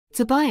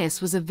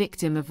Tobias was a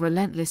victim of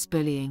relentless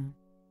bullying.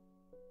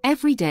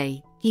 Every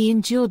day, he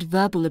endured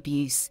verbal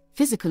abuse,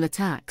 physical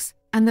attacks,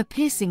 and the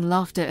piercing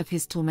laughter of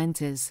his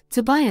tormentors.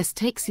 Tobias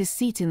takes his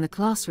seat in the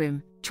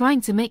classroom, trying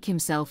to make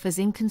himself as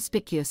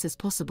inconspicuous as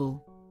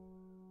possible.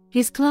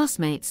 His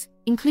classmates,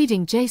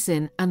 including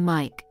Jason and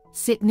Mike,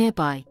 sit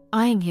nearby,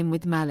 eyeing him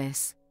with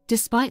malice.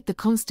 Despite the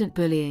constant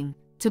bullying,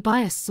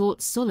 Tobias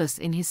sought solace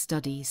in his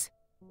studies.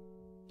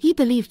 He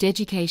believed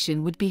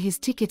education would be his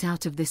ticket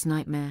out of this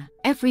nightmare.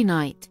 Every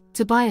night,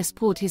 Tobias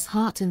poured his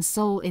heart and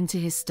soul into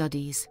his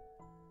studies.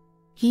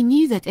 He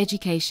knew that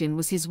education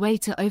was his way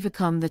to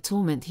overcome the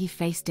torment he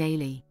faced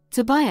daily.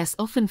 Tobias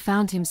often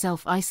found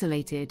himself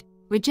isolated,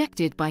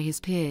 rejected by his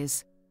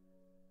peers.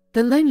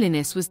 The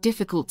loneliness was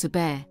difficult to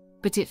bear,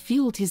 but it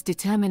fueled his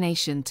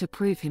determination to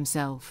prove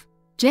himself.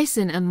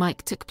 Jason and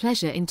Mike took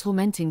pleasure in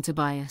tormenting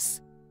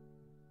Tobias.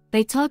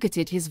 They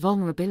targeted his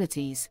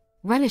vulnerabilities,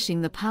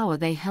 relishing the power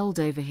they held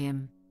over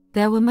him.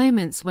 There were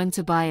moments when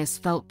Tobias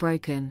felt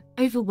broken,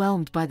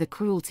 overwhelmed by the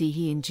cruelty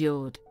he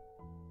endured.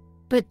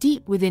 But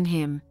deep within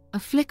him, a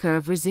flicker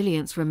of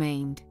resilience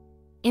remained.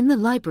 In the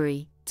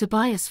library,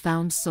 Tobias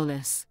found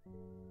solace.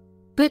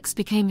 Books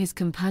became his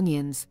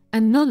companions,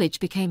 and knowledge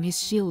became his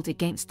shield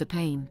against the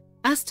pain.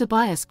 As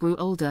Tobias grew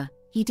older,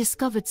 he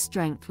discovered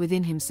strength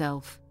within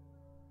himself.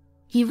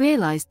 He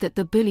realized that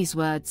the bully's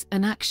words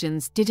and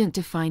actions didn't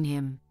define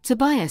him.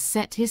 Tobias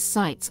set his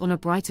sights on a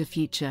brighter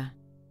future.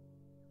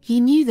 He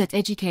knew that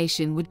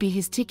education would be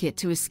his ticket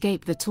to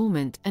escape the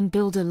torment and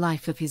build a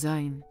life of his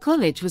own.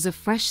 College was a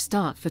fresh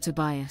start for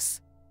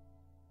Tobias.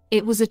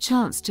 It was a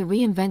chance to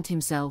reinvent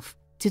himself,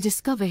 to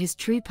discover his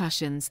true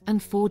passions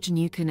and forge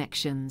new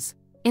connections.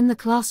 In the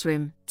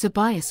classroom,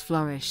 Tobias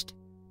flourished.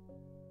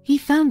 He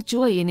found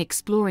joy in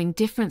exploring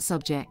different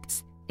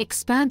subjects,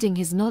 expanding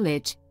his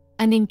knowledge,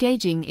 and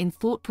engaging in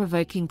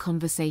thought-provoking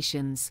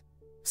conversations.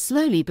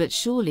 Slowly but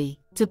surely,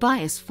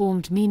 Tobias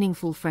formed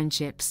meaningful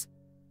friendships.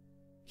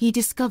 He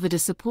discovered a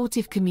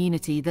supportive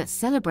community that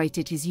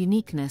celebrated his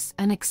uniqueness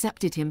and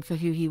accepted him for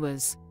who he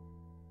was.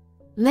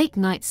 Late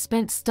nights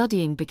spent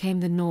studying became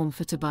the norm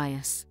for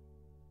Tobias.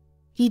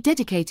 He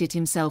dedicated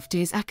himself to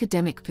his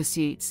academic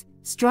pursuits,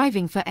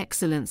 striving for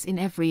excellence in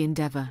every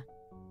endeavor.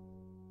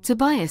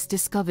 Tobias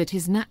discovered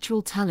his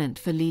natural talent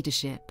for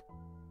leadership.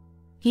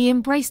 He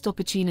embraced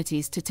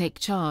opportunities to take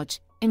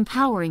charge,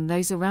 empowering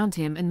those around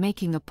him and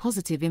making a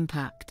positive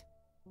impact.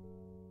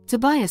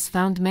 Tobias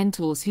found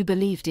mentors who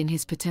believed in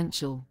his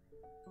potential.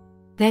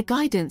 Their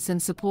guidance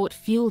and support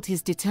fueled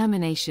his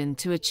determination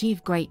to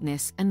achieve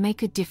greatness and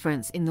make a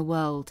difference in the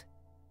world.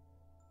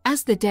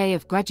 As the day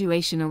of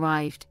graduation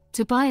arrived,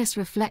 Tobias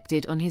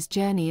reflected on his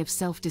journey of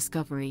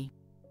self-discovery.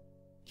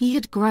 He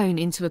had grown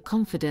into a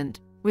confident,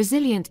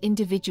 resilient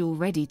individual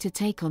ready to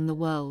take on the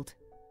world.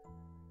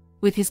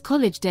 With his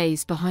college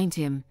days behind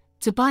him,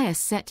 Tobias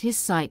set his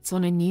sights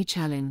on a new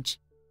challenge.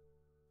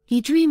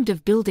 He dreamed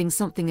of building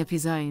something of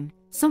his own,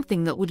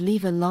 something that would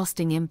leave a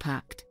lasting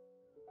impact.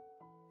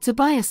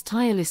 Tobias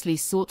tirelessly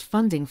sought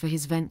funding for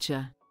his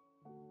venture.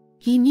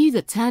 He knew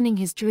that turning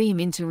his dream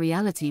into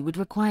reality would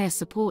require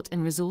support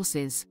and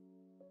resources.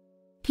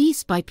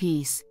 Piece by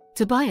piece,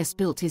 Tobias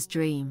built his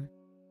dream.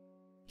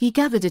 He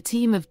gathered a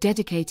team of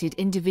dedicated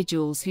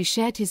individuals who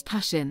shared his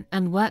passion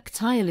and worked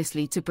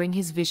tirelessly to bring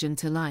his vision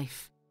to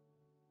life.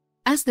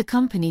 As the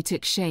company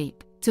took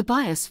shape,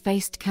 Tobias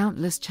faced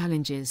countless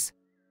challenges.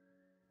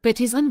 But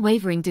his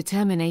unwavering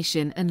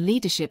determination and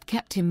leadership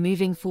kept him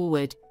moving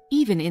forward,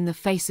 even in the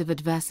face of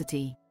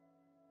adversity.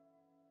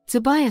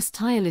 Tobias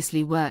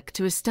tirelessly worked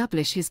to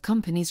establish his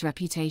company's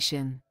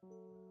reputation.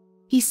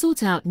 He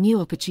sought out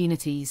new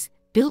opportunities,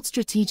 built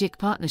strategic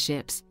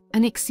partnerships,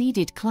 and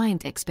exceeded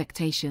client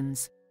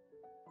expectations.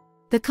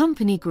 The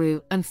company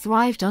grew and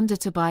thrived under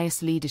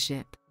Tobias'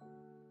 leadership.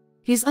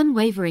 His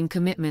unwavering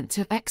commitment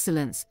to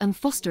excellence and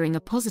fostering a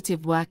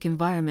positive work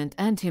environment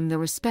earned him the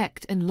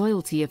respect and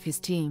loyalty of his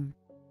team.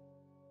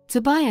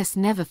 Tobias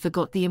never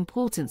forgot the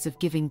importance of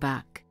giving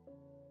back.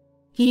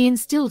 He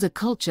instilled a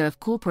culture of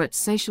corporate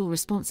social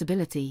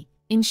responsibility,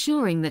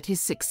 ensuring that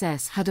his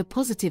success had a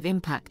positive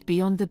impact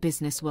beyond the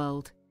business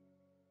world.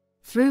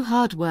 Through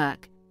hard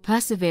work,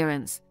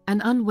 perseverance,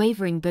 and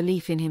unwavering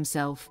belief in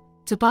himself,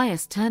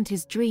 Tobias turned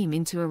his dream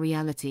into a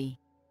reality.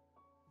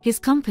 His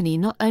company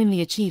not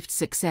only achieved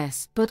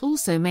success but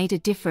also made a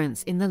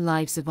difference in the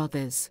lives of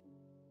others.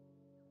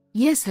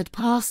 Years had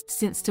passed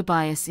since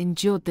Tobias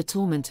endured the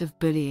torment of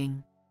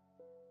bullying.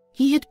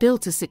 He had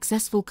built a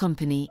successful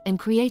company and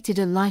created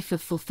a life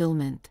of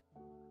fulfillment.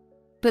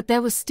 But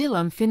there was still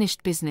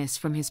unfinished business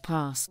from his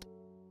past.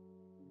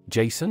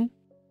 Jason?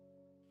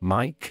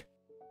 Mike?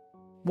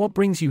 What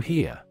brings you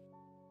here?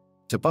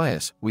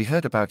 Tobias, we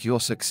heard about your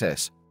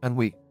success, and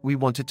we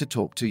wanted to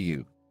talk to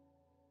you.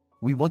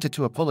 We wanted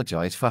to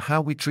apologize for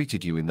how we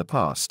treated you in the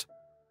past.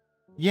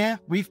 Yeah,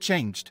 we've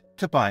changed,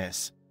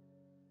 Tobias.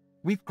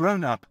 We've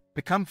grown up,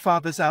 become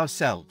fathers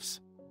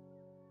ourselves.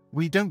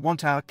 We don't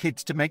want our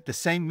kids to make the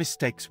same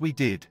mistakes we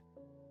did.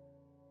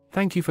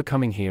 Thank you for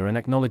coming here and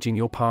acknowledging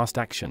your past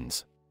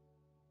actions.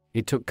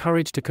 It took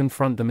courage to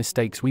confront the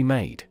mistakes we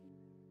made.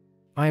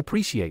 I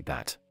appreciate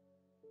that.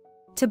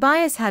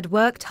 Tobias had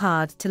worked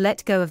hard to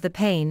let go of the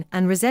pain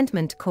and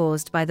resentment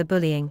caused by the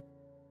bullying.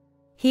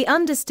 He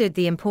understood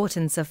the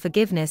importance of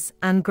forgiveness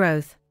and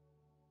growth.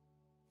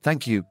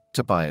 Thank you,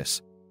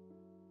 Tobias.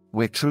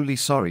 We're truly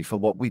sorry for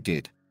what we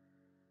did.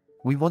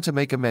 We want to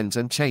make amends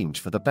and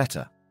change for the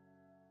better.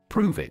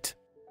 Prove it.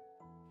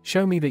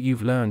 Show me that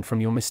you've learned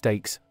from your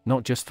mistakes,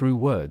 not just through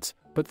words,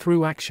 but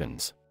through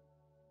actions.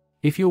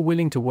 If you're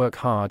willing to work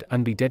hard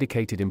and be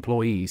dedicated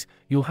employees,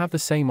 you'll have the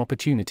same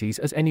opportunities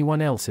as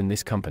anyone else in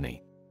this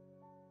company.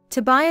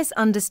 Tobias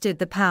understood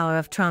the power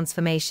of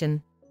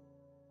transformation.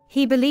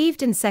 He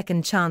believed in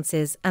second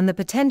chances and the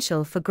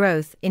potential for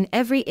growth in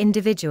every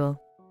individual.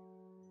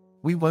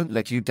 We won't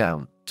let you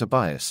down,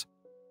 Tobias.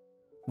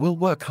 We'll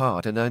work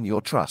hard and earn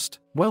your trust.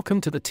 Welcome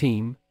to the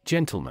team,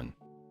 gentlemen.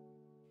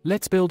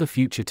 Let's build a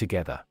future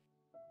together.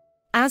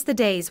 As the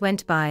days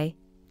went by,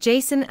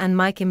 Jason and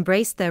Mike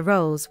embraced their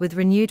roles with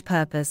renewed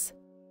purpose.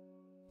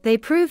 They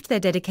proved their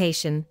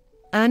dedication,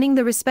 earning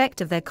the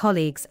respect of their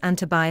colleagues and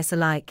Tobias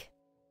alike.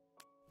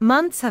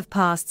 Months have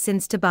passed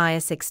since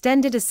Tobias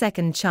extended a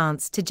second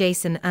chance to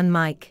Jason and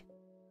Mike.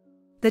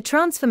 The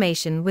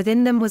transformation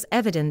within them was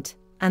evident,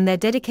 and their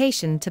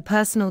dedication to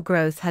personal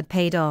growth had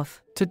paid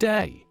off.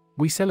 Today,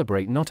 we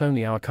celebrate not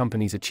only our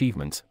company's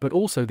achievements but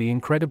also the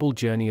incredible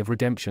journey of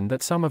redemption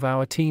that some of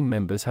our team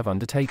members have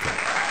undertaken.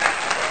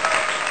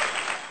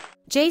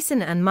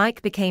 Jason and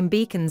Mike became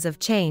beacons of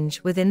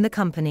change within the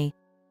company.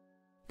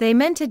 They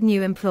mentored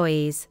new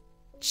employees,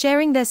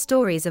 sharing their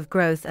stories of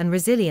growth and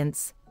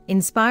resilience,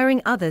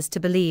 inspiring others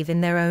to believe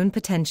in their own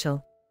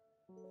potential.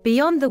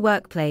 Beyond the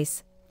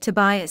workplace,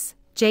 Tobias,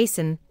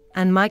 Jason,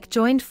 and Mike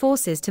joined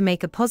forces to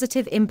make a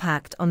positive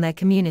impact on their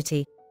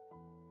community.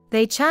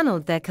 They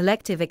channeled their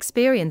collective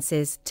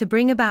experiences to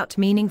bring about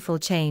meaningful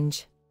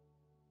change.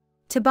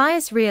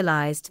 Tobias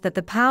realized that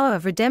the power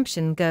of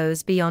redemption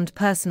goes beyond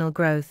personal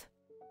growth.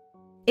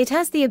 It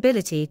has the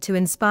ability to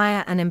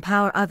inspire and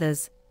empower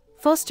others,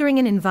 fostering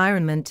an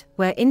environment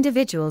where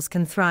individuals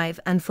can thrive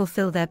and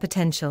fulfill their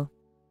potential.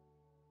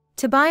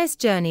 Tobias'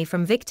 journey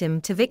from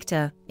victim to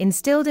victor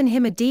instilled in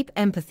him a deep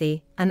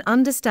empathy and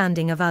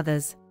understanding of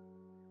others.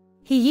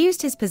 He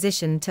used his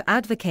position to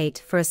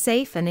advocate for a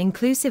safe and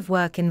inclusive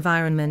work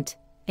environment,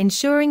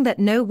 ensuring that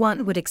no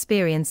one would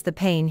experience the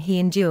pain he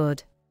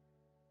endured.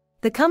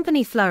 The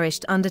company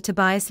flourished under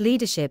Tobias'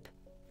 leadership,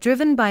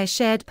 driven by a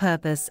shared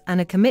purpose and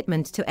a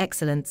commitment to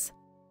excellence.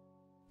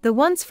 The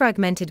once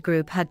fragmented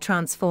group had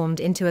transformed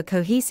into a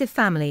cohesive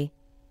family,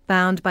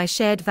 bound by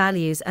shared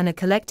values and a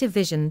collective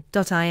vision.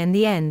 In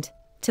the end,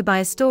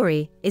 Tobias'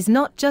 story is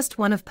not just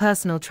one of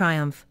personal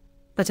triumph,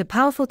 but a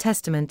powerful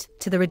testament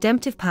to the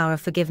redemptive power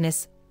of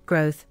forgiveness,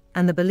 growth,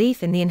 and the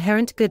belief in the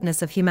inherent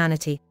goodness of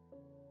humanity.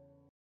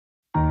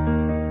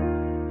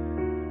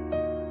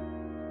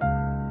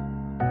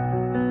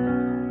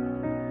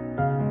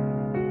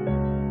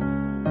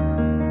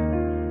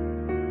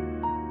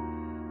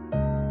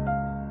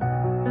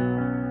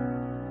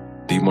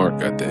 D-Mark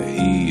got that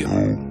heat.